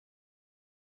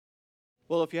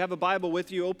Well, if you have a Bible with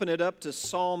you, open it up to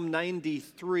Psalm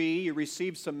 93. You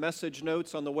received some message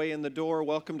notes on the way in the door.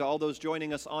 Welcome to all those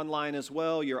joining us online as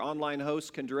well. Your online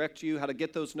host can direct you how to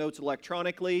get those notes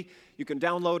electronically. You can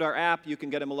download our app. You can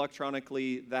get them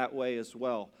electronically that way as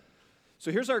well.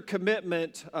 So here's our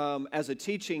commitment as a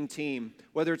teaching team,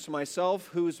 whether it's myself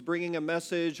who's bringing a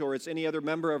message or it's any other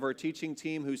member of our teaching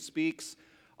team who speaks.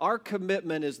 Our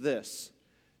commitment is this: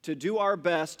 to do our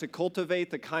best to cultivate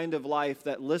the kind of life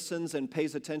that listens and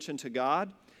pays attention to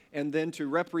God, and then to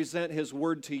represent His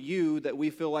Word to you that we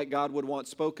feel like God would want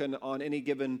spoken on any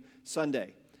given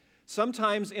Sunday.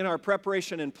 Sometimes in our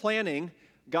preparation and planning,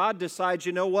 God decides,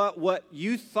 you know what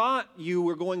you thought you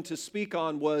were going to speak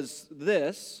on was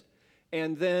this,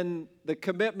 and then the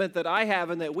commitment that I have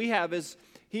and that we have is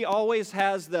He always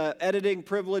has the editing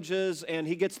privileges and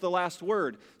He gets the last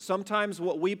word. Sometimes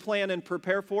what we plan and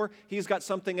prepare for, He's got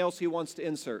something else He wants to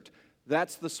insert.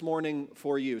 That's this morning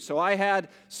for you. So I had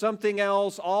something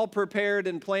else all prepared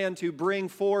and planned to bring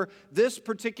for this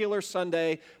particular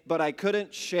Sunday, but I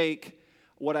couldn't shake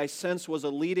what I sensed was a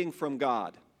leading from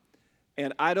God.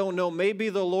 And I don't know, maybe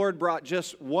the Lord brought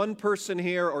just one person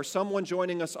here or someone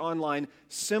joining us online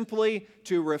simply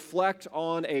to reflect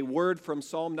on a word from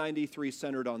Psalm 93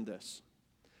 centered on this.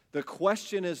 The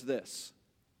question is this: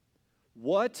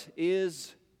 what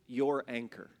is your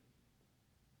anchor?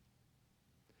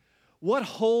 What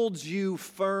holds you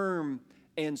firm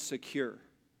and secure?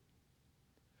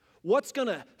 What's going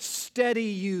to steady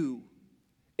you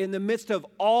in the midst of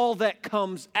all that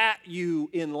comes at you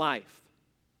in life?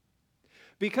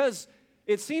 Because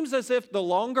it seems as if the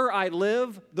longer I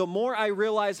live, the more I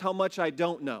realize how much I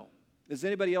don't know. Has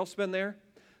anybody else been there?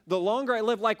 The longer I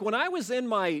live, like when I was in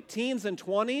my teens and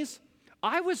 20s,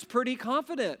 I was pretty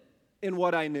confident in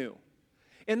what I knew.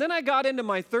 And then I got into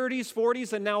my 30s,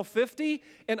 40s, and now 50,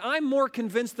 and I'm more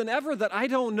convinced than ever that I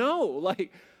don't know.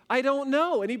 I don't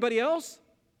know. Anybody else?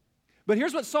 But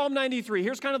here's what Psalm 93,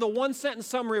 here's kind of the one-sentence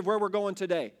summary of where we're going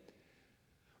today.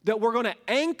 That we're going to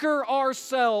anchor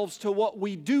ourselves to what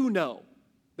we do know.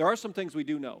 There are some things we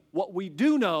do know. What we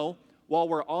do know while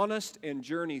we're honest and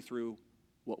journey through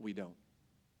what we don't.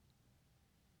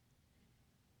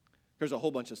 There's a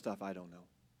whole bunch of stuff I don't know.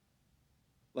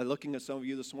 Like looking at some of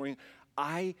you this morning,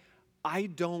 I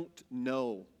don't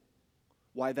know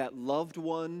why that loved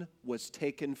one was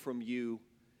taken from you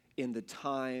in the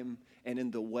time and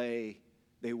in the way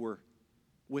they were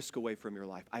whisked away from your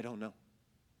life. I don't know.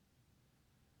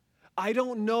 I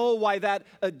don't know why that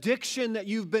addiction that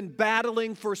you've been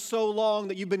battling for so long,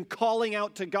 that you've been calling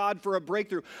out to God for a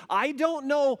breakthrough, I don't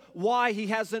know why He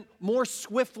hasn't more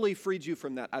swiftly freed you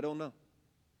from that. I don't know.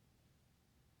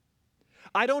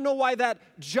 I don't know why that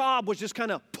job was just kind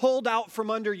of pulled out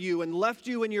from under you and left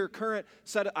you in your current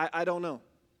set. I don't know.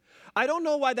 I don't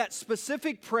know why that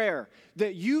specific prayer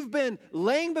that you've been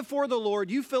laying before the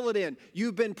Lord, you fill it in.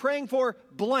 You've been praying for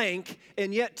blank,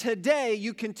 and yet today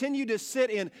you continue to sit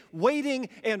in waiting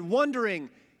and wondering,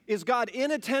 is God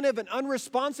inattentive and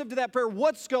unresponsive to that prayer?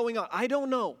 What's going on? I don't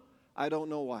know. I don't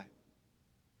know why.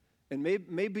 And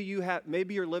maybe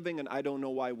you're living an I don't know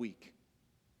why week.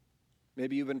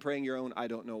 Maybe you've been praying your own I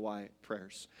don't know why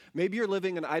prayers. Maybe you're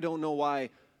living an I don't know why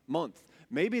month.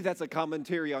 Maybe that's a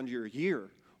commentary on your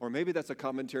year. Or maybe that's a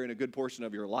commentary in a good portion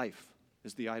of your life,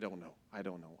 is the I don't know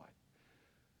why.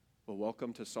 Well,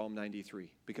 welcome to Psalm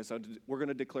 93, because we're going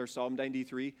to declare Psalm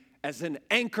 93 as an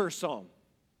anchor psalm.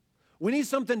 We need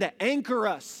something to anchor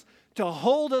us, to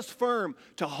hold us firm,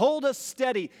 to hold us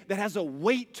steady, that has a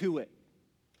weight to it.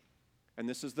 And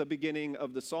this is the beginning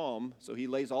of the psalm, so he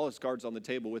lays all his cards on the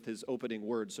table with his opening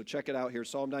words. So check it out here.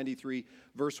 Psalm 93,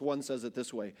 verse 1 says it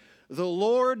this way: the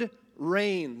Lord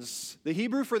reigns. The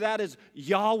Hebrew for that is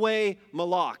Yahweh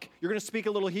Malak. You're going to speak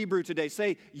a little Hebrew today.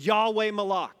 Say Yahweh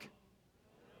Malak.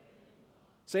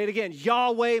 Say it again,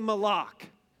 Yahweh Malak.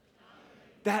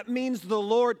 That means the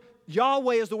Lord.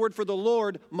 Yahweh is the word for the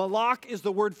Lord. Malak is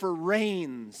the word for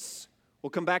reigns. We'll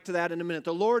come back to that in a minute.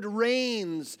 The Lord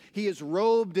reigns. He is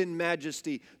robed in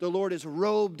majesty. The Lord is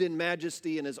robed in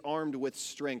majesty and is armed with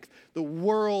strength. The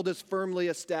world is firmly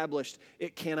established.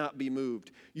 It cannot be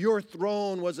moved. Your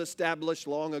throne was established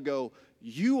long ago.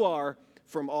 You are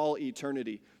from all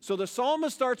eternity. So the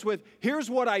psalmist starts with, here's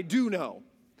what I do know.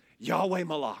 Yahweh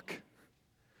Malak.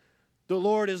 The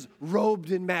Lord is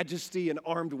robed in majesty and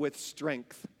armed with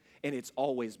strength. And it's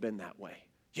always been that way.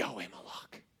 Yahweh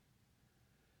Malak.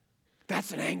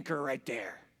 That's an anchor right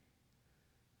there.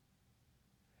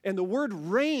 And the word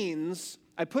reigns,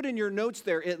 I put in your notes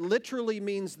there, it literally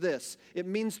means this. It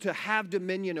means to have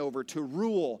dominion over, to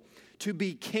rule, to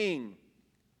be king.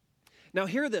 Now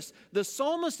hear this. The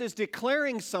psalmist is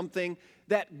declaring something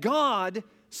that God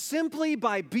simply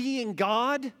by being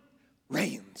God,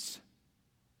 reigns.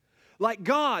 Like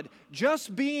God,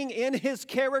 just being in his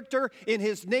character, in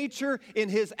his nature, in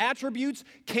his attributes,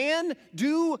 can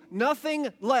do nothing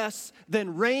less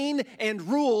than reign and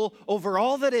rule over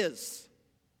all that is.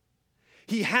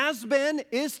 He has been,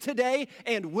 is today,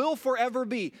 and will forever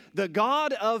be the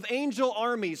God of angel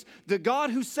armies, the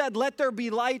God who said, "Let there be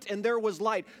light," and there was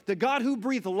light, the God who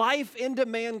breathed life into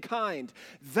mankind.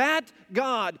 That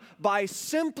God, by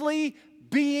simply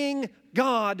being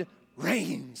God,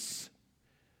 reigns.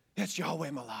 It's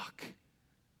Yahweh Malak.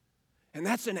 And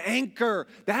that's an anchor.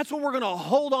 That's what we're going to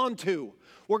hold on to.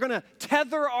 We're going to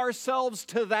tether ourselves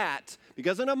to that,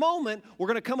 because in a moment, we're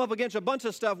going to come up against a bunch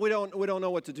of stuff we don't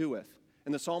know what to do with.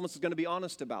 And the psalmist is going to be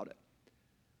honest about it.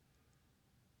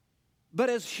 But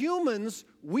as humans,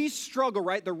 we struggle,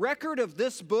 right? The record of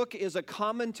this book is a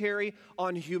commentary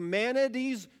on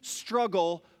humanity's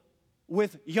struggle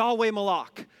with Yahweh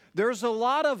Malak. There's a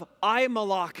lot of I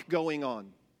Malak going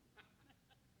on.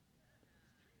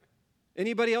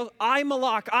 Anybody else? I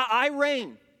Malak, I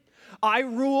reign. I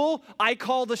rule, I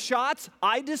call the shots,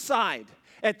 I decide.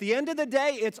 At the end of the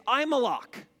day, it's I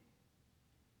Malak.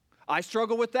 I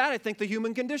struggle with that. I think the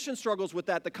human condition struggles with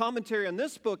that. The commentary on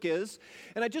this book is,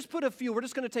 and I just put we're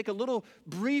just going to take a little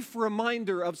brief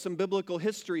reminder of some biblical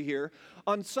history here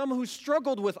on some who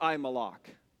struggled with I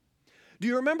Malak. Do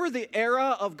you remember the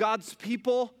era of God's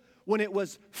people when it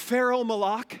was Pharaoh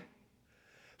Malak?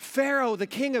 Pharaoh, the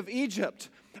king of Egypt.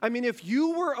 I mean, if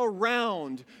you were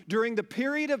around during the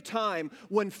period of time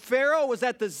when Pharaoh was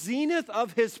at the zenith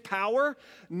of his power,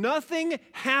 nothing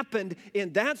happened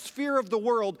in that sphere of the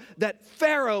world that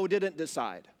Pharaoh didn't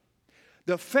decide.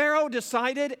 The Pharaoh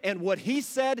decided, and what he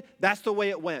said, that's the way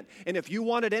it went. And if you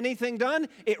wanted anything done,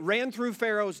 it ran through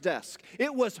Pharaoh's desk.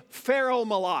 It was Pharaoh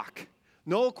Malak.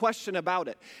 No question about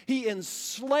it. He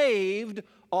enslaved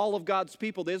all of God's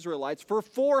people, the Israelites, for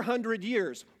 400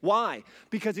 years. Why?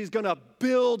 Because he's going to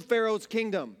build Pharaoh's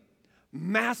kingdom.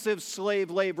 Massive slave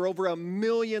labor, over 1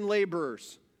 million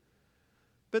laborers.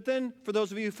 But then, for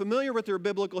those of you familiar with your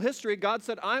biblical history, God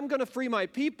said, I'm going to free my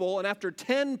people. And after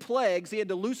 10 plagues, he had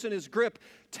to loosen his grip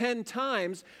 10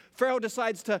 times. Pharaoh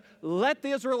decides to let the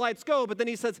Israelites go. But then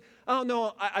he says, oh,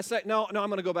 no, I said, no, I'm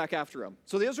going to go back after them.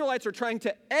 So the Israelites are trying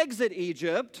to exit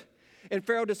Egypt. And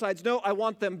Pharaoh decides, no, I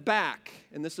want them back.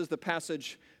 And this is the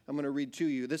passage I'm going to read to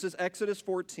you. This is Exodus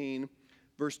 14,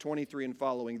 verse 23 and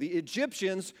following. The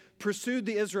Egyptians pursued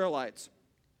the Israelites,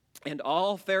 and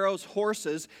all Pharaoh's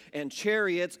horses and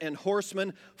chariots and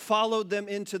horsemen followed them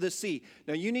into the sea.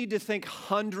 Now, you need to think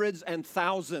hundreds and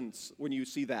thousands when you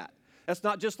see that. That's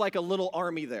not just like a little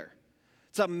army there.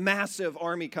 It's a massive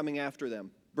army coming after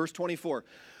them. Verse 24.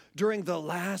 During the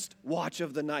last watch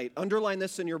of the night, underline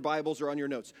this in your Bibles or on your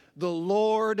notes, the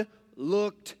Lord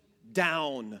looked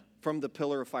down from the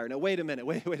pillar of fire. Now, wait a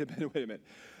minute.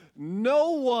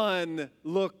 No one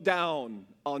looked down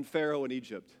on Pharaoh in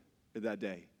Egypt in that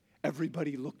day.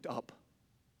 Everybody looked up,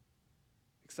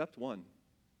 except one.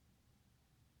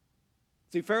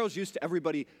 See, Pharaoh's used to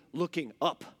everybody looking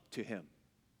up to him,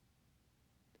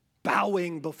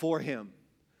 bowing before him.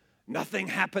 Nothing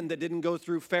happened that didn't go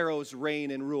through Pharaoh's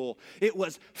reign and rule. It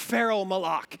was Pharaoh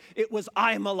Malak. It was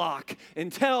I Malak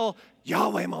until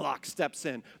Yahweh Malak steps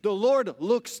in. The Lord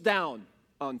looks down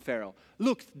on Pharaoh.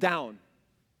 Looks down.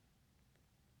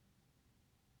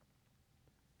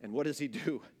 And what does he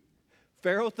do?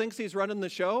 Pharaoh thinks he's running the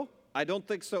show? I don't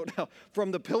think so now.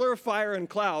 From the pillar of fire and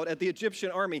cloud at the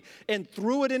Egyptian army and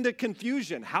threw it into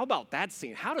confusion. How about that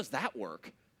scene? How does that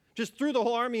work? Just threw the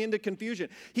whole army into confusion.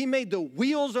 He made the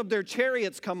wheels of their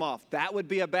chariots come off. That would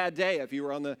be a bad day if you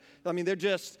were on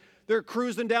they're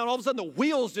cruising down. All of a sudden, the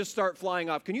wheels just start flying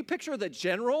off. Can you picture the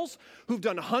generals who've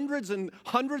done hundreds and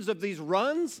hundreds of these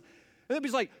runs? And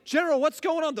he's like, General, what's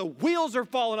going on? The wheels are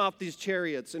falling off these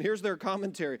chariots. And here's their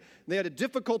commentary. They had a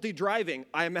difficulty driving,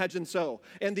 I imagine so.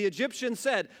 And the Egyptians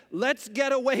said, let's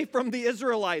get away from the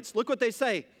Israelites. Look what they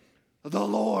say. The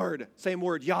Lord, same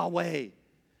word, Yahweh,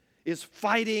 is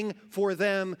fighting for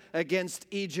them against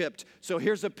Egypt. So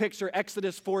here's a picture,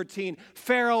 Exodus 14.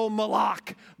 Pharaoh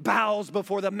Malak bows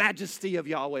before the majesty of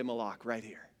Yahweh Malak right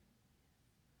here.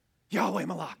 Yahweh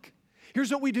Malak. Here's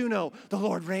what we do know. The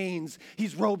Lord reigns.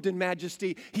 He's robed in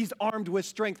majesty. He's armed with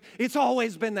strength. It's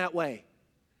always been that way.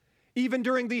 Even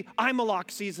during the I Malak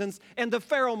seasons and the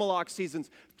Pharaoh Malak seasons.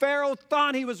 Pharaoh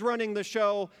thought he was running the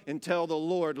show until the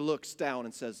Lord looks down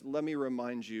and says, let me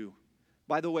remind you.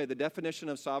 By the way, the definition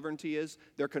of sovereignty is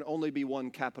there can only be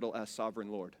one capital S sovereign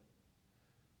Lord.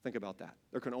 Think about that.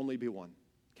 There can only be one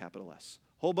capital S.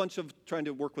 Whole bunch of trying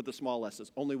to work with the small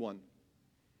s's. Only one.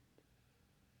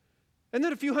 And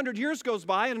then a few hundred years goes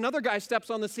by, and another guy steps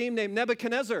on the scene named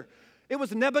Nebuchadnezzar. It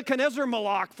was Nebuchadnezzar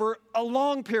Malak for a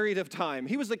long period of time.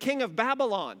 He was the king of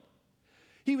Babylon.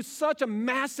 He was such a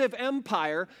massive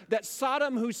empire that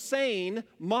Saddam Hussein,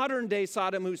 modern-day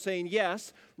Saddam Hussein,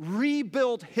 yes,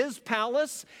 rebuilt his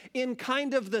palace in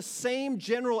kind of the same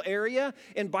general area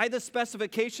and by the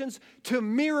specifications to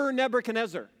mirror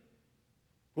Nebuchadnezzar.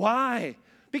 Why?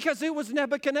 Because it was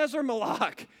Nebuchadnezzar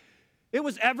Malak. It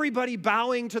was everybody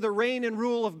bowing to the reign and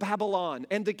rule of Babylon,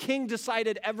 and the king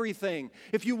decided everything.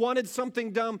 If you wanted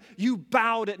something done, you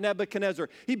bowed at Nebuchadnezzar.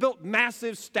 He built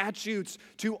massive statues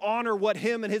to honor what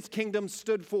him and his kingdom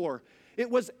stood for. It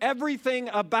was everything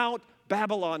about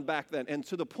Babylon back then, and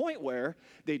to the point where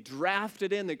they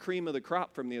drafted in the cream of the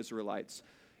crop from the Israelites.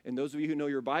 And those of you who know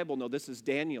your Bible know this is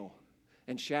Daniel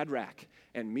and Shadrach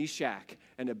and Meshach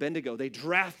and Abednego. They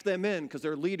draft them in because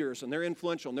they're leaders and they're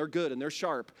influential and they're good and they're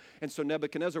sharp. And so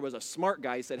Nebuchadnezzar was a smart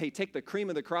guy. He said, hey, take the cream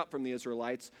of the crop from the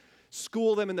Israelites,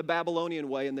 school them in the Babylonian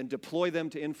way, and then deploy them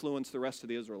to influence the rest of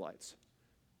the Israelites.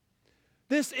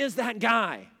 This is that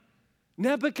guy,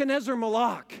 Nebuchadnezzar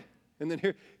Malak. And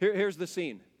then here's the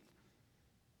scene.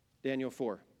 Daniel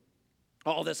 4.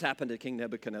 All this happened to King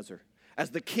Nebuchadnezzar as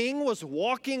the king was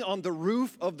walking on the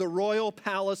roof of the royal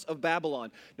palace of Babylon.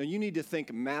 Now, you need to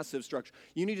think massive structure.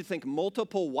 You need to think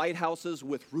multiple White Houses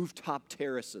with rooftop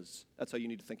terraces. That's how you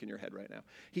need to think in your head right now.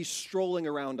 He's strolling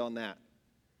around on that.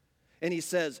 And he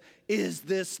says, is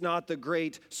this not the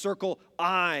great circle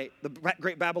the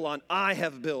great Babylon I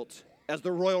have built as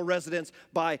the royal residence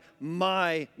by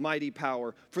my mighty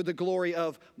power for the glory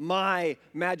of my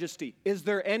majesty? Is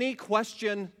there any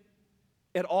question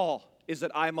at all? Is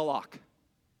it I, Malak?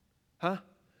 Huh?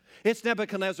 It's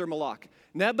Nebuchadnezzar Malak.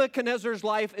 Nebuchadnezzar's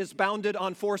life is bounded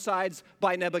on four sides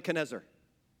by Nebuchadnezzar.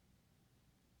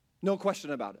 No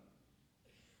question about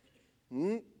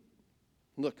it.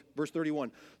 Look, verse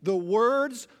 31. The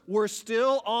words were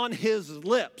still on his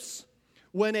lips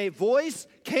when a voice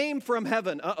came from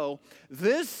heaven.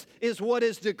 This is what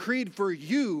is decreed for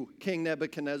you, King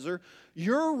Nebuchadnezzar.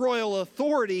 Your royal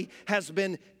authority has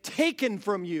been taken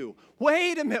from you.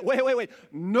 Wait a minute, wait.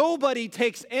 Nobody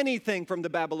takes anything from the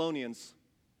Babylonians.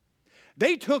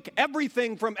 They took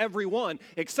everything from everyone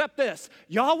except this.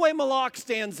 Yahweh Malak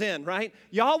stands in, right?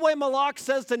 Yahweh Malak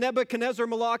says to Nebuchadnezzar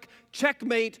Malak,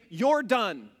 checkmate, you're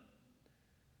done.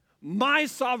 My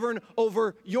sovereign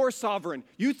over your sovereign.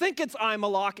 You think it's I,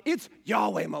 Malak, it's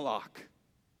Yahweh Malak.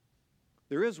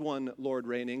 There is one Lord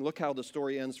reigning. Look how the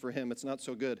story ends for him. It's not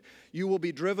so good. You will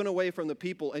be driven away from the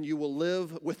people, and you will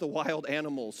live with the wild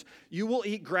animals. You will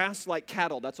eat grass like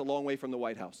cattle. That's a long way from the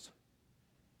White House.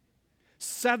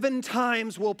 7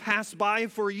 times will pass by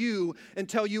for you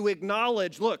until you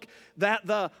acknowledge, look, that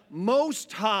the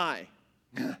Most High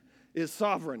is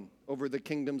sovereign over the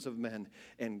kingdoms of men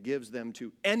and gives them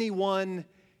to anyone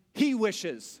he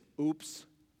wishes. Oops.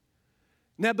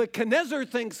 Nebuchadnezzar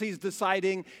thinks he's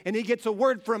deciding, and he gets a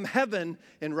word from heaven,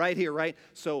 and right here, right?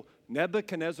 So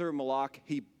Nebuchadnezzar Malak,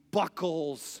 he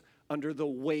buckles under the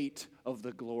weight of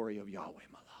the glory of Yahweh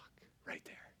Malak, right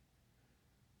there.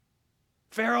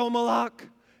 Pharaoh Malak,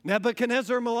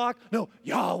 Nebuchadnezzar Malak, no,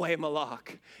 Yahweh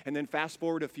Malak. And then fast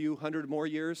forward a few hundred more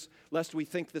years, lest we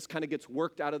think this kind of gets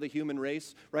worked out of the human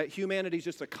race, right? Humanity's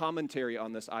just a commentary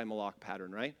on this I Malak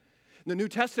pattern, right? In the New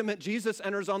Testament, Jesus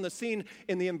enters on the scene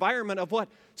in the environment of what?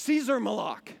 Caesar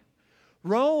Malak,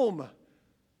 Rome.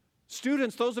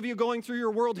 Students, those of you going through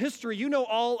your world history, you know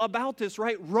all about this,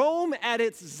 right? Rome at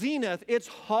its zenith, it's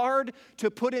hard to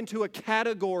put into a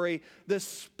category the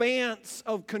spans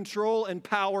of control and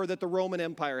power that the Roman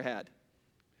Empire had.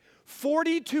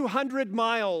 4,200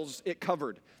 miles it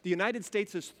covered. The United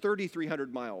States is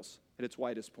 3,300 miles at its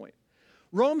widest point.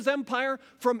 Rome's empire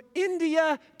from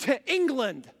India to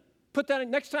England. Put that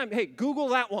in next time. Hey, Google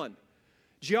that one.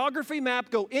 Geography map,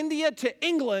 go India to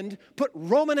England, put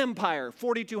Roman Empire,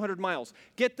 4,200 miles.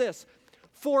 Get this,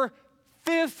 for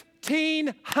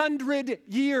 1,500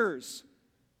 years.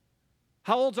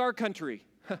 How old's our country?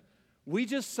 We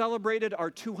just celebrated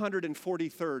our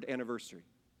 243rd anniversary.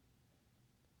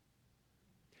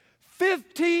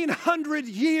 1,500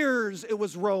 years it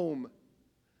was Rome.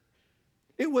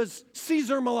 It was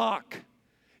Caesar Malak.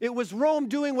 It was Rome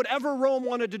doing whatever Rome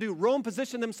wanted to do. Rome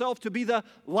positioned themselves to be the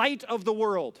light of the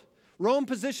world. Rome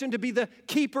positioned to be the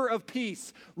keeper of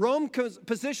peace. Rome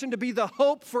positioned to be the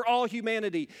hope for all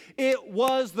humanity. It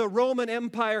was the Roman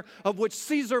Empire of which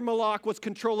Caesar Malak was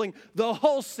controlling the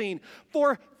whole scene.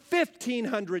 For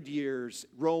 1,500 years,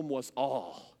 Rome was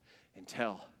all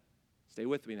until, stay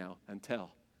with me now,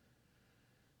 until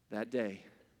that day,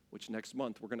 which next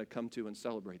month we're going to come to and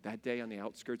celebrate. That day on the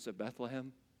outskirts of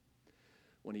Bethlehem,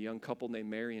 when a young couple named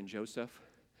Mary and Joseph,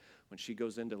 when she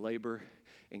goes into labor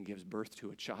and gives birth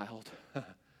to a child.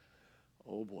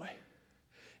 Oh boy.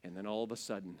 And then all of a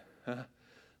sudden,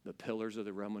 the pillars of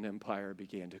the Roman Empire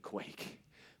began to quake,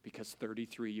 because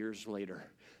 33 years later,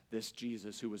 this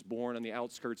Jesus, who was born on the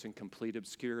outskirts in complete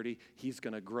obscurity, he's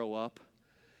going to grow up.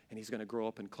 And he's going to grow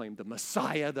up and claim the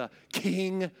Messiah, the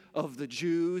King of the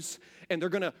Jews. And they're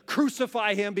going to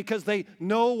crucify him because they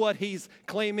know what he's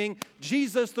claiming.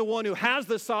 Jesus, the one who has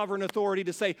the sovereign authority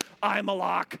to say, I'm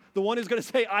Malak. The one who's going to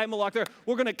say, I'm Malak.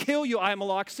 We're going to kill you, I'm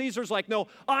Malak. Caesar's like, no,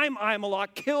 I'm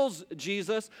Malak. Kills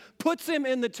Jesus. Puts him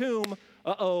in the tomb.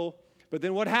 Uh-oh. But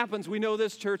then what happens? We know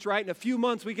this, church, right? In a few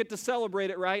months, we get to celebrate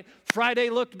it, right? Friday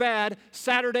looked bad.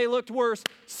 Saturday looked worse.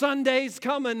 Sunday's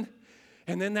coming.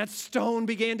 And then that stone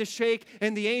began to shake,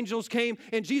 and the angels came,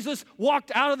 and Jesus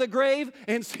walked out of the grave,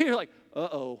 and so you're like,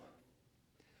 uh-oh.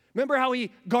 Remember how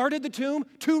he guarded the tomb?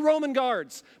 2 Roman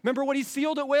guards. Remember what he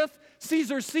sealed it with?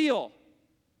 Caesar's seal.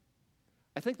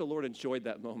 I think the Lord enjoyed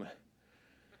that moment.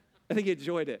 I think he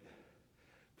enjoyed it.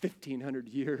 1,500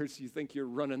 years, you think you're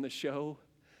running the show?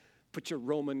 Put your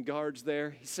Roman guards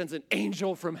there. He sends an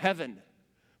angel from heaven,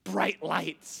 bright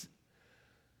lights.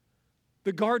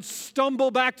 The guards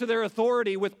stumble back to their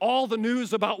authority with all the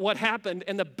news about what happened,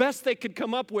 and the best they could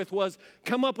come up with was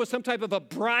come up with some type of a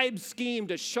bribe scheme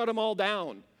to shut them all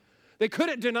down. They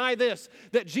couldn't deny this,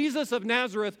 that Jesus of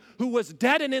Nazareth, who was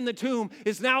dead and in the tomb,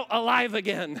 is now alive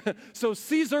again. So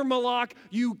Caesar Malak,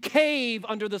 you cave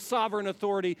under the sovereign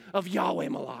authority of Yahweh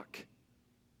Malak.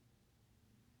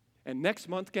 And next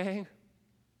month, gang,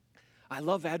 I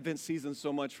love Advent season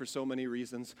so much for so many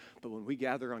reasons, but when we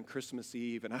gather on Christmas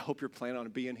Eve, and I hope you're planning on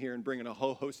being here and bringing a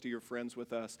whole host of your friends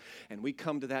with us, and we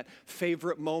come to that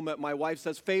favorite moment, my wife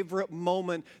says favorite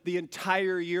moment the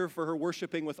entire year for her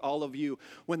worshiping with all of you,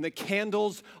 when the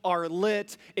candles are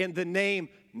lit in the name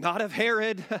not of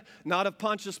Herod, not of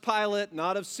Pontius Pilate,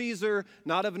 not of Caesar,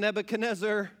 not of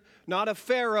Nebuchadnezzar, not of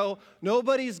Pharaoh.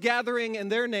 Nobody's gathering in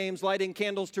their names, lighting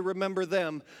candles to remember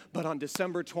them. But on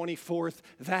December 24th,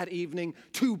 that evening,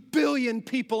 2 billion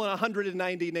people in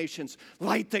 190 nations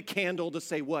light the candle to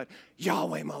say what?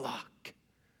 Yahweh Malak,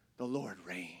 the Lord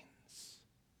reigns.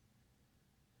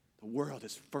 The world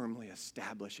is firmly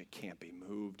established. It can't be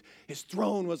moved. His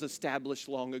throne was established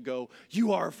long ago.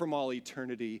 You are from all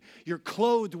eternity. You're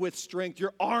clothed with strength.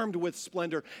 You're armed with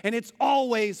splendor. And it's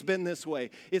always been this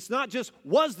way. It's not just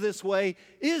was this way,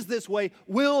 is this way,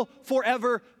 will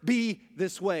forever be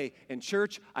this way. And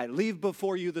church, I leave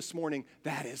before you this morning,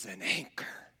 that is an anchor.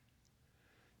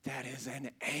 That is an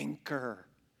anchor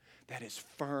that is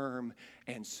firm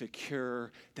and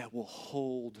secure, that will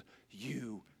hold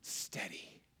you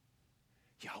steady.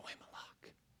 Yahweh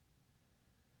Malak.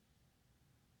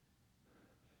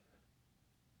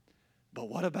 But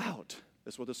what about?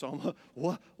 That's what the psalm,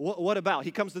 what about? He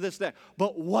comes to this next.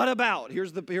 But what about?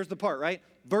 Here's the part, right?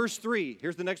 Verse 3,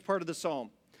 here's the next part of the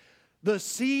psalm. The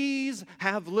seas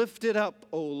have lifted up,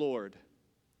 O Lord.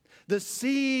 The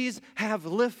seas have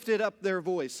lifted up their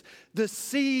voice. The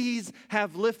seas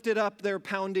have lifted up their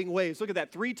pounding waves. Look at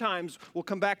that. 3 times. We'll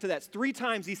come back to that. 3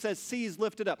 times he says seas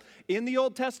lifted up. In the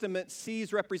Old Testament,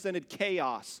 seas represented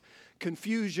chaos,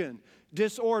 confusion,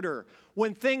 disorder.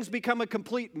 When things become a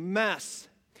complete mess.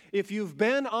 If you've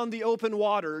been on the open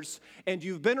waters and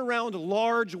you've been around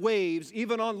large waves,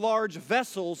 even on large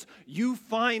vessels, you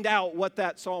find out what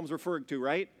that psalm's referring to,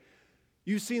 right?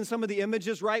 You've seen some of the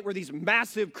images, right, where these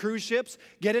massive cruise ships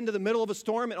get into the middle of a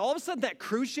storm, and all of a sudden that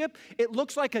cruise ship, it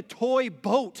looks like a toy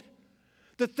boat.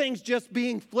 The thing's just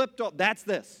being flipped off. That's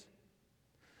this.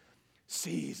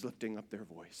 Seas lifting up their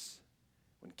voice.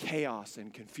 When chaos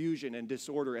and confusion and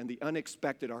disorder and the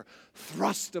unexpected are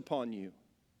thrust upon you,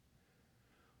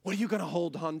 what are you going to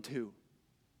hold on to?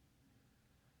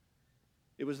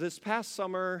 It was this past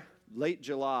summer, late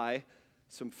July,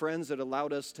 some friends that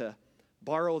allowed us to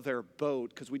borrow their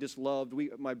boat because we just loved,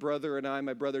 my brother and I,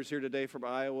 my brother's here today from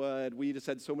Iowa, and we just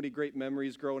had so many great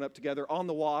memories growing up together on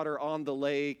the water, on the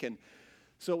lake, and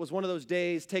so it was one of those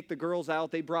days, take the girls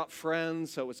out, they brought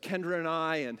friends, so it was Kendra and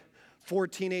I and 4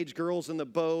 teenage girls in the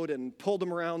boat and pulled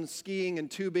them around skiing and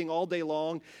tubing all day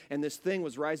long, and this thing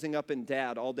was rising up in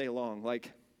Dad all day long.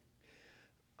 Like,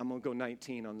 I'm going to go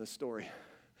 19 on this story.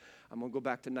 I'm going to go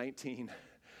back to 19.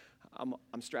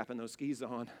 I'm strapping those skis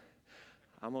on.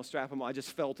 I'm going to strap them on. I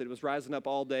just felt it. It was rising up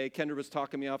all day. Kendra was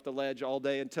talking me off the ledge all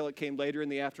day until it came later in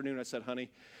the afternoon. I said,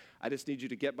 honey, I just need you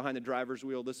to get behind the driver's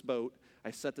wheel of this boat. I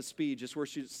set the speed just where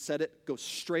she set it, go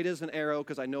straight as an arrow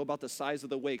because I know about the size of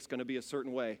the wake's going to be a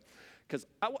certain way. Because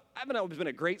I haven't always been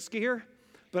a great skier,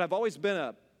 but I've always been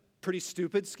a pretty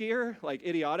stupid skier, like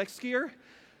idiotic skier.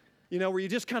 where you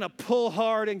just kind of pull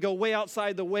hard and go way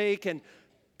outside the wake. And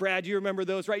Brad, you remember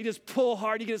those, right? You just pull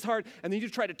hard, you get as hard, and then you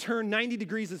just try to turn 90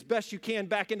 degrees as best you can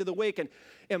back into the wake. And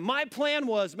my plan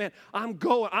was, man,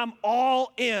 I'm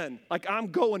all in. Like, I'm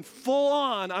going full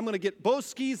on. I'm going to get both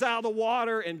skis out of the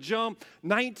water and jump.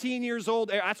 19 years old.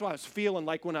 That's what I was feeling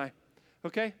like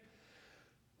okay?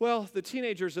 Well, the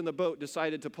teenagers in the boat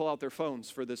decided to pull out their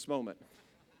phones for this moment.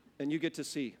 And you get to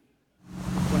see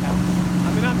what happened.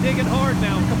 I mean, I'm digging hard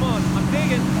now. Come on, I'm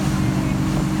digging.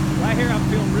 Right here, I'm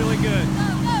feeling really good.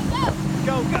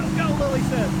 Go, go, go, Lily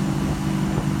says.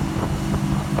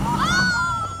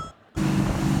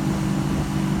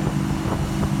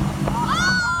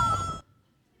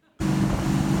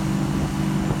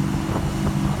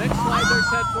 Next slide there,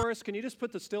 Ted, for us. Can you just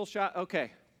put the still shot?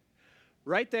 Okay.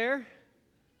 Right there.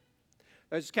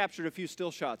 I just captured a few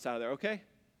still shots out of there, okay?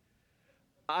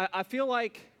 I feel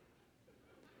like,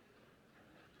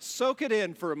 soak it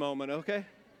in for a moment, okay?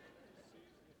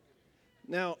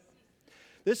 Now,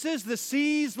 this is the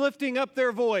seas lifting up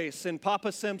their voice in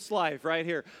Papa Simp's life right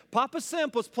here. Papa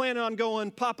Simp was planning on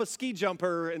going Papa Ski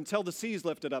Jumper until the seas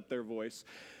lifted up their voice.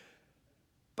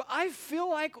 But I feel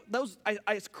like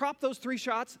I cropped those 3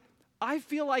 shots. I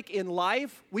feel like in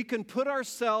life, we can put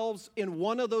ourselves in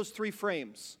one of those 3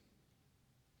 frames.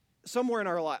 Somewhere in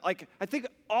our life. Like, I think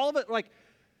all of it, like,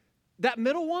 that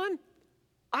middle one,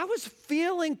 I was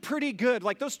feeling pretty good.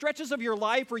 Like those stretches of your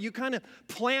life where you kind of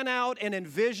plan out and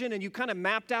envision and you kind of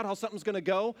mapped out how something's going to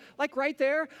go. Like right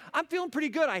there, I'm feeling pretty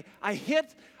good. I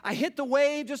hit the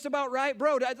wave just about right.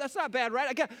 Bro, that's not bad,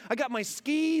 right? I got my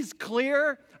skis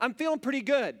clear. I'm feeling pretty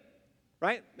good,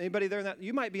 right? Anybody there in that?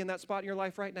 You might be in that spot in your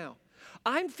life right now.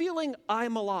 I'm feeling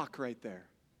I'm a lock right there.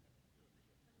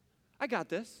 I got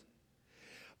this.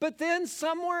 But then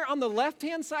somewhere on the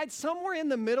left-hand side, somewhere in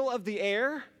the middle of the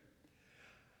air,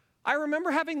 I remember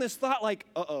having this thought like,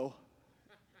 uh-oh.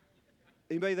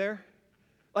 Anybody there?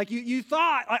 Like you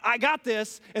thought, I got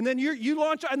this, and then you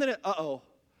launch, and then uh-oh.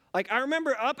 Like I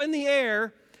remember up in the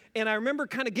air, and I remember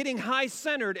kind of getting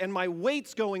high-centered, and my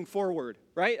weight's going forward,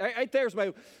 right? Right there's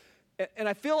my, and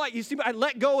I feel like, you see, I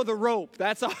let go of the rope.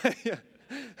 That's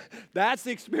that's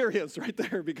the experience right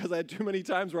there, because I had too many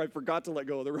times where I forgot to let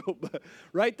go of the rope. But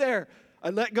right there, I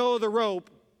let go of the rope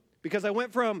because I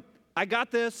went from, I got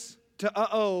this, to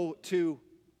uh-oh, to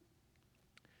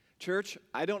church.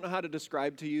 I don't know how to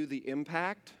describe to you the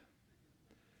impact,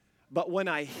 but when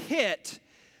I hit,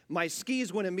 my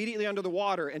skis went immediately under the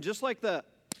water, and just like it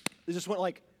just went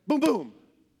like boom, boom.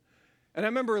 And I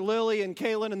remember Lily and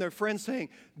Kaylin and their friends saying,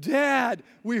 Dad,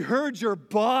 we heard your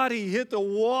body hit the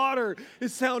water.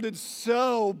 It sounded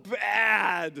so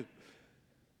bad.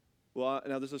 Well,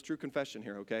 now this is true confession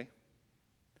here, okay?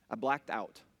 I blacked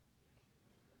out.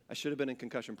 I should have been in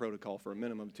concussion protocol for a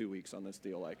minimum of 2 weeks on this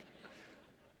deal.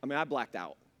 I blacked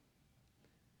out.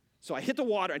 So I hit the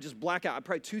water. I just black out.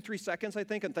 Probably 2-3 seconds, I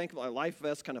think. And thankfully, my life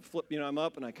vest kind of flipped. I'm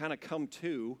up, and I kind of come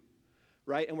to.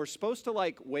 Right? And we're supposed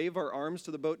to wave our arms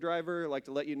to the boat driver,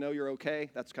 to let you know you're okay.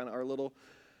 That's kind of our little,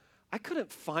 I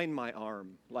couldn't find my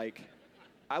arm.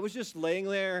 I was just laying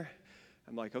there.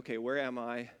 I'm like, okay, where am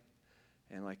I?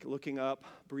 And looking up,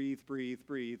 breathe, breathe,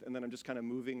 breathe. And then I'm just kind of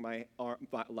moving my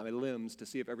limbs to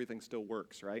see if everything still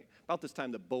works, right? About this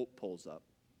time, the boat pulls up.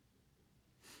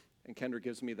 And Kendra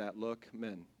gives me that look.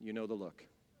 Men, you know the look.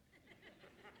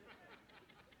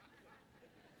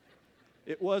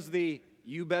 It was the,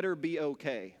 you better be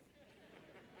okay.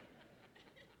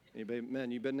 Anybody, men,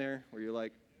 you been there where you're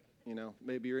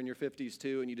maybe you're in your 50s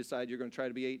too, and you decide you're going to try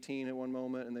to be 18 at one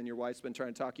moment, and then your wife's been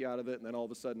trying to talk you out of it, and then all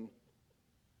of a sudden,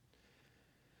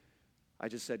 I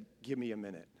just said, give me a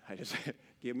minute. I just said,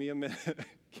 give me a minute.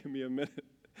 Give me a minute.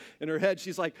 In her head,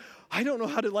 she's like, I don't know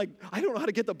how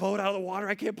to get the boat out of the water.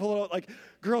 I can't pull it out.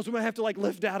 Girls, we might have to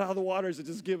lift Dad out of the water. So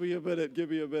just give me a minute. Give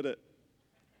me a minute.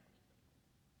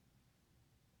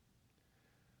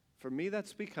 For me,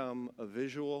 that's become a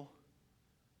visual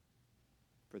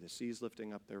for the seas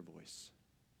lifting up their voice.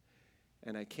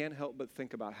 And I can't help but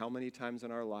think about how many times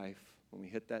in our life when we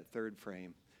hit that third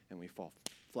frame and we fall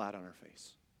flat on our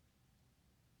face.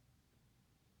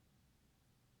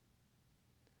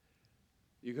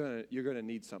 You're gonna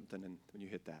need something when you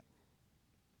hit that.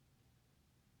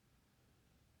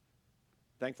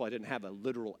 Thankfully, I didn't have a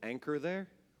literal anchor there,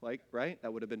 right?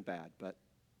 That would have been bad, but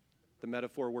the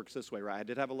metaphor works this way, right? I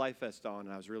did have a life vest on,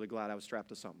 and I was really glad I was strapped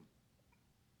to something.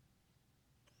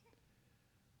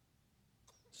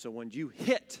 So when you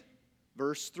hit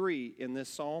verse 3 in this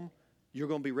psalm, you're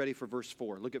going to be ready for verse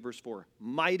 4. Look at verse 4.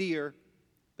 Mightier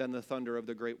than the thunder of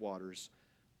the great waters,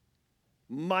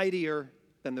 mightier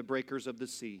than the breakers of the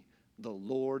sea. The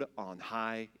Lord on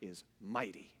high is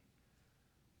mighty.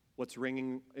 What's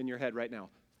ringing in your head right now?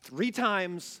 3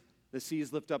 times the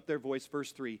seas lift up their voice,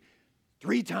 verse 3.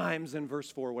 3 times in verse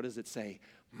 4, what does it say?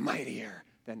 Mightier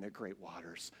than the great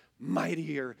waters,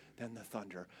 mightier than the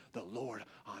thunder. The Lord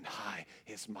on high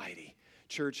is mighty.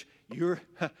 Church,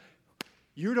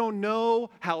 you don't know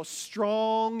how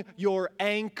strong your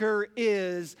anchor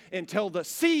is until the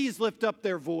seas lift up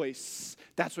their voice.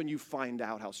 That's when you find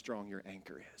out how strong your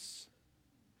anchor is.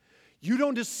 You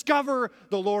don't discover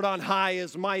the Lord on high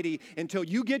is mighty until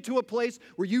you get to a place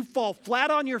where you fall flat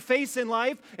on your face in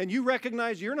life and you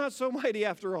recognize you're not so mighty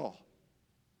after all.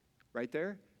 Right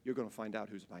there, you're going to find out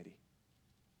who's mighty.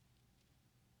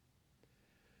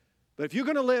 But if you're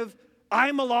going to live,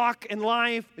 I'm a lock in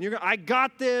life, and you're going, I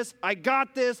got this,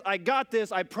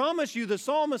 I promise you the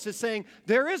psalmist is saying,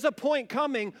 there is a point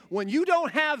coming when you don't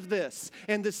have this,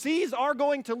 and the seas are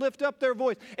going to lift up their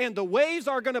voice, and the waves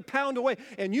are going to pound away,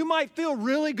 and you might feel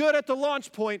really good at the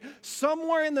launch point.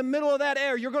 Somewhere in the middle of that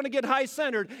air, you're going to get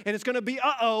high-centered, and it's going to be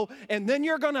uh-oh, and then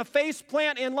you're going to face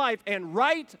plant in life, and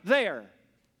right there,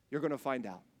 you're going to find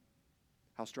out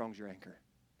how strong's your anchor,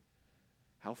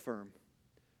 how firm,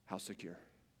 how secure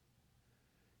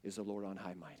is the Lord on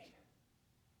high mighty.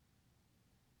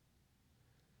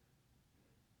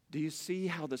 Do you see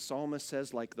how the psalmist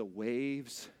says, like the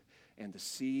waves and the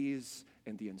seas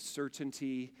and the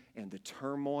uncertainty and the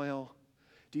turmoil?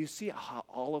 Do you see how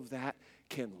all of that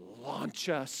can launch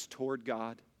us toward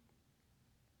God?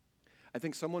 I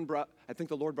think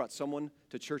the Lord brought someone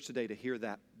to church today to hear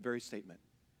that very statement.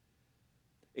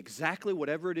 Exactly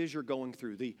whatever it is you're going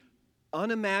through, the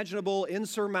unimaginable,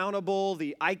 insurmountable,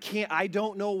 I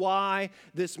don't know why,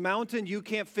 this mountain you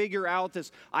can't figure out,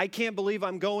 this I can't believe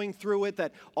I'm going through it,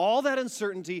 that all that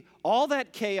uncertainty, all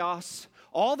that chaos,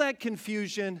 all that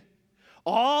confusion,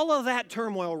 all of that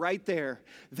turmoil right there,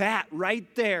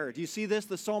 do you see this?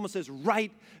 The psalmist says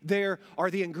right there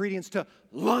are the ingredients to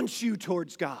launch you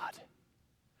towards God.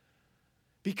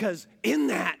 Because in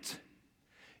that,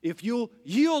 if you'll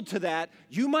yield to that,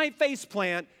 you might face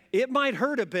plant. It might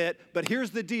hurt a bit, but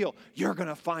here's the deal. You're going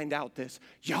to find out this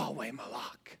Yahweh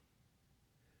Malak.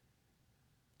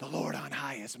 The Lord on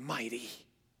high is mighty.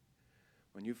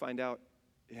 When you find out,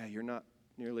 you're not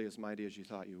nearly as mighty as you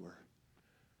thought you were.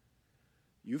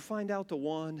 You find out the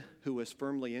one who is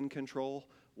firmly in control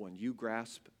when you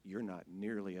grasp you're not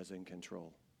nearly as in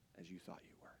control as you thought you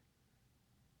were.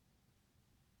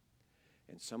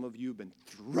 And some of you have been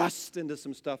thrust into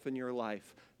some stuff in your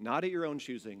life, not at your own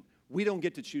choosing. We don't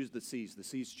get to choose the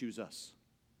seas choose us.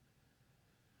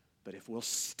 But if we'll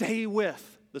stay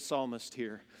with the psalmist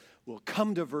here, we'll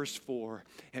come to verse 4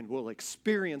 and we'll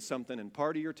experience something. And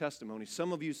part of your testimony,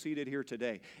 some of you seated here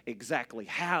today, exactly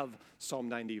have Psalm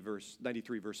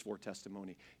 93 verse 4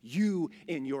 testimony. You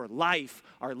in your life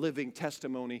are living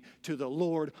testimony to the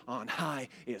Lord on high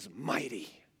is mighty.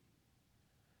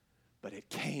 But it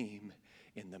came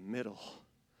in the middle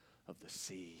of the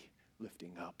sea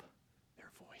lifting up their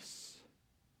voice.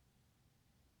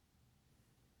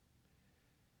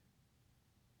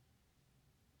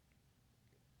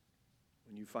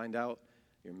 When you find out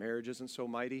your marriage isn't so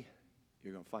mighty,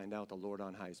 you're going to find out the Lord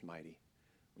on high is mighty.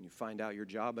 When you find out your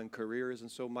job and career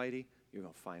isn't so mighty, you're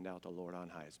going to find out the Lord on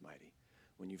high is mighty.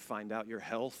 When you find out your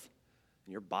health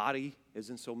and your body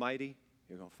isn't so mighty,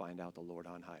 you're going to find out the Lord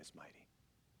on high is mighty.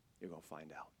 You're going to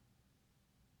find out.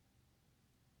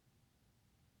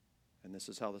 And this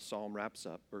is how the psalm wraps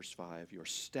up, verse 5. Your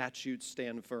statutes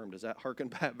stand firm. Does that harken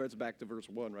back? It's back to verse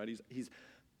 1, right? He's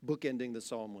bookending the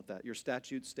psalm with that. Your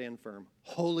statutes stand firm.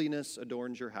 Holiness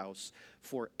adorns your house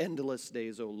for endless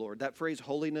days, O Lord. That phrase,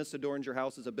 holiness adorns your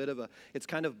house, is it's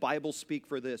kind of Bible speak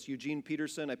for this. Eugene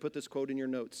Peterson, I put this quote in your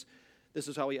notes. This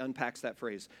is how he unpacks that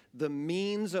phrase. The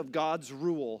means of God's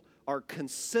rule are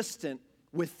consistent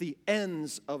with the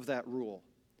ends of that rule.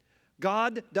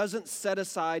 God doesn't set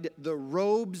aside the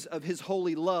robes of his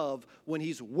holy love when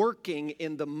he's working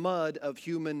in the mud of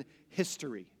human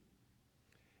history.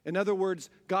 In other words,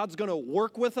 God's going to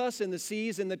work with us in the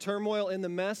seas, in the turmoil, in the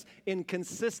mess, in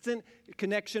consistent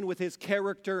connection with his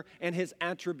character and his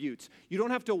attributes. You don't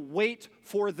have to wait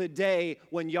for the day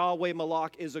when Yahweh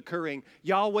Malak is occurring.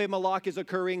 Yahweh Malak is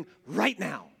occurring right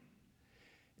now.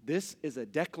 This is a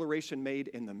declaration made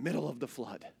in the middle of the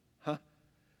flood.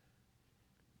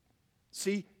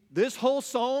 See, this whole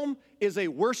psalm is a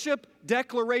worship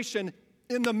declaration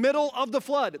in the middle of the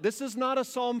flood. This is not a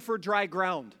psalm for dry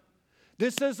ground.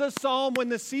 This is a psalm when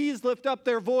the seas lift up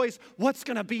their voice. What's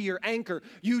going to be your anchor?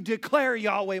 You declare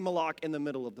Yahweh Malak in the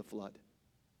middle of the flood.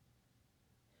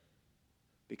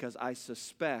 Because I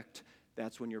suspect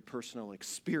that's when your personal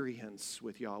experience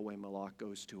with Yahweh Malak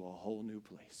goes to a whole new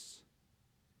place.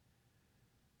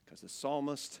 Because the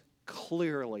psalmist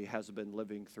clearly has been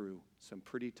living through some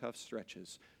pretty tough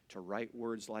stretches to write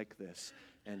words like this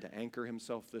and to anchor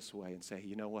himself this way and say,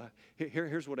 you know what?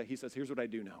 Here's what he says, here's what I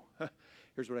do know.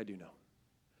 Here's what I do know.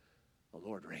 The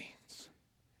Lord reigns.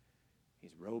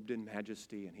 He's robed in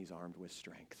majesty and he's armed with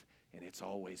strength. And it's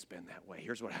always been that way.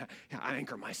 Here's what I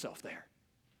anchor myself there.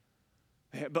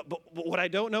 But what I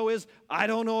don't know is, I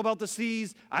don't know about the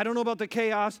seas. I don't know about the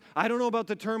chaos. I don't know about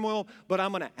the turmoil. But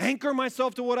I'm going to anchor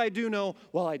myself to what I do know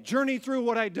while I journey through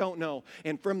what I don't know.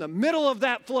 And from the middle of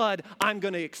that flood, I'm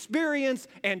going to experience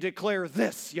and declare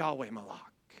this, Yahweh Malak.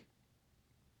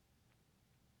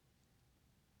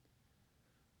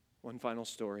 One final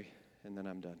story, and then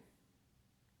I'm done.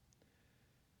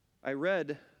 I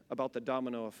read about the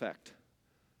domino effect.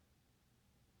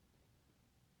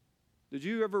 Did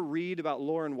you ever read about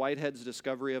Lauren Whitehead's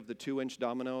discovery of the 2-inch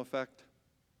domino effect?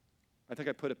 I think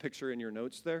I put a picture in your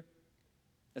notes there.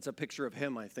 It's a picture of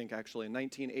him, I think, actually. In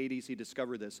 1980s, he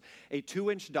discovered this. A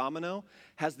 2-inch domino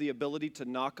has the ability to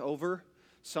knock over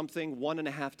something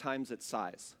 1.5 times its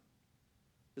size.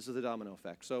 This is the domino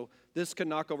effect. So this can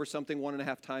knock over something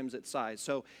 1.5 times its size.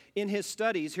 So in his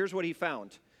studies, here's what he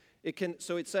found.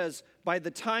 So it says, by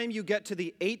the time you get to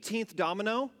the 18th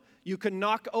domino, you can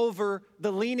knock over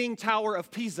the Leaning Tower of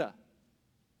Pisa.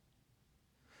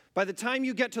 By the time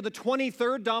you get to the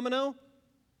 23rd domino,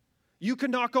 you can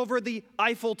knock over the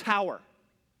Eiffel Tower.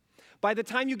 By the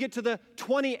time you get to the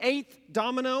 28th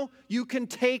domino, you can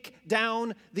take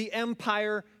down the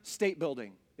Empire State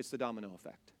Building. It's the domino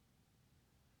effect.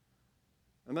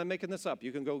 I'm not making this up.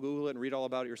 You can go Google it and read all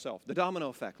about it yourself. The domino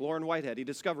effect. Lauren Whitehead, he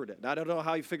discovered it. I don't know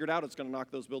how he figured out it's going to knock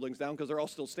those buildings down because they're all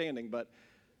still standing, but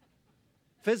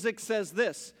physics says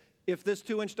this. If this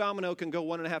 2-inch domino can go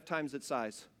 1.5 times its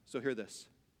size, so hear this.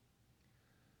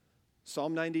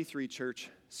 Psalm 93, church,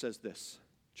 says this.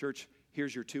 Church,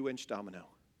 here's your 2-inch domino.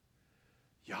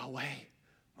 Yahweh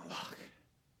Malak.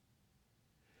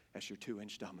 That's your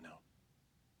 2-inch domino.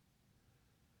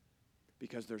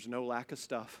 Because there's no lack of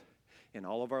stuff in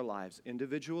all of our lives,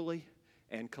 individually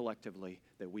and collectively,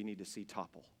 that we need to see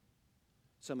topple.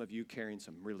 Some of you carrying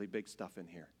some really big stuff in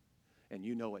here, and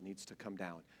you know it needs to come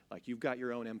down. Like you've got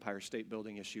your own Empire State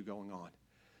Building issue going on.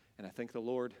 And I think the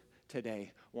Lord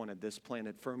today wanted this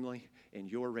planted firmly in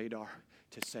your radar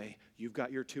to say, you've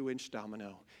got your 2-inch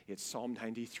domino. It's Psalm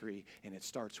 93, and it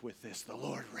starts with this: the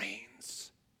Lord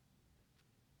reigns.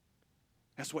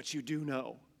 That's what you do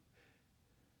know.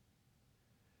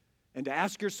 And to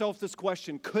ask yourself this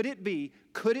question, could it be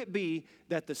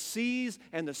that the seas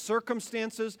and the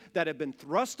circumstances that have been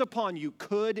thrust upon you,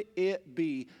 could it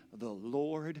be the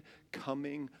Lord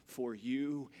coming for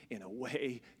you in a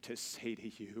way to say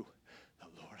to you,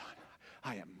 the Lord,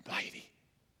 I am mighty.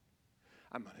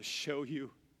 I'm going to show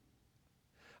you.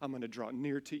 I'm going to draw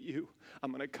near to you.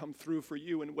 I'm going to come through for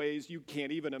you in ways you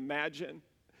can't even imagine.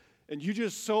 And you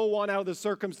just so want out of the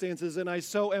circumstances, and I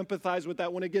so empathize with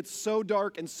that when it gets so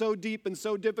dark and so deep and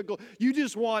so difficult. You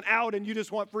just want out and you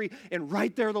just want free. And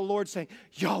right there the Lord saying,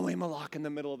 Yahweh Malak in the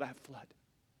middle of that flood.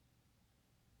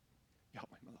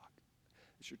 Yahweh Malak.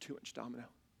 It's your 2-inch domino.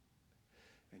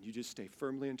 And you just stay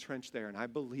firmly entrenched there. And I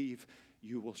believe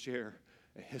you will share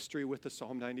a history with the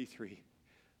Psalm 93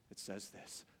 that says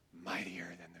this: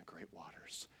 mightier than the great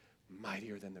waters,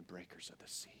 mightier than the breakers of the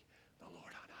sea. The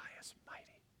Lord on high is mighty.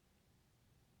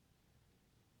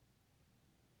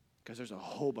 Because there's a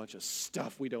whole bunch of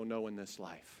stuff we don't know in this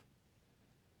life.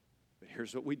 But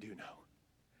here's what we do know.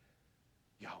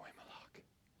 Yahweh Malak.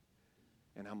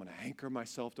 And I'm going to anchor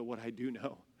myself to what I do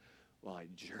know while I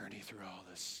journey through all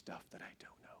this stuff that I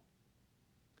don't know.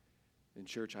 In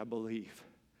church, I believe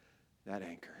that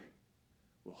anchor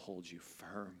will hold you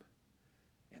firm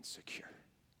and secure.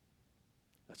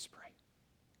 Let's pray.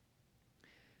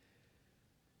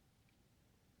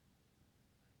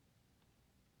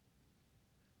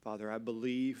 Father, I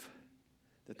believe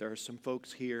that there are some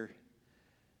folks here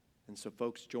and some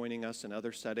folks joining us in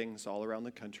other settings all around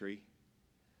the country,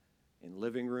 in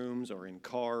living rooms or in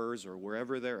cars or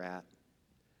wherever they're at,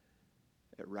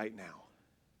 that right now,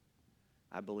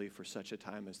 I believe for such a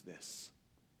time as this,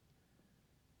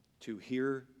 to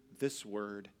hear this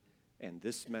word and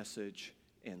this message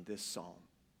and this psalm.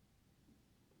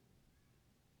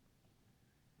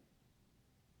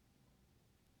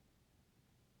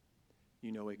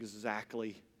 You know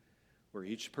exactly where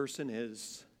each person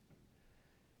is,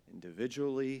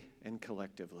 individually and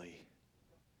collectively.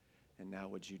 And now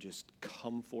would you just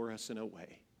come for us in a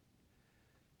way?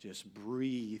 Just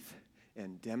breathe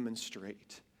and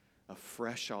demonstrate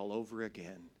afresh all over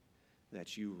again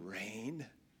that you reign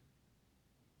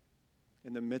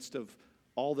in the midst of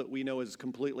all that we know is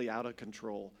completely out of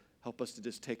control. Help us to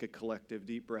just take a collective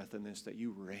deep breath in this, that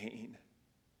you reign.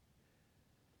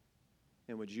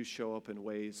 And would you show up in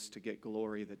ways to get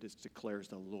glory that just declares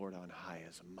the Lord on high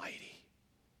as mighty.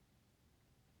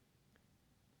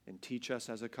 And teach us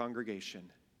as a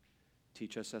congregation,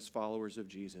 teach us as followers of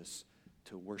Jesus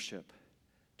to worship,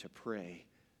 to pray,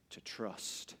 to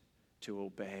trust, to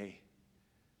obey,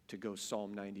 to go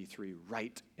Psalm 93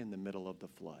 right in the middle of the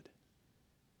flood.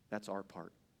 That's our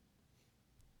part.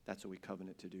 That's what we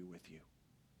covenant to do with you.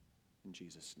 In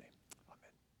Jesus' name.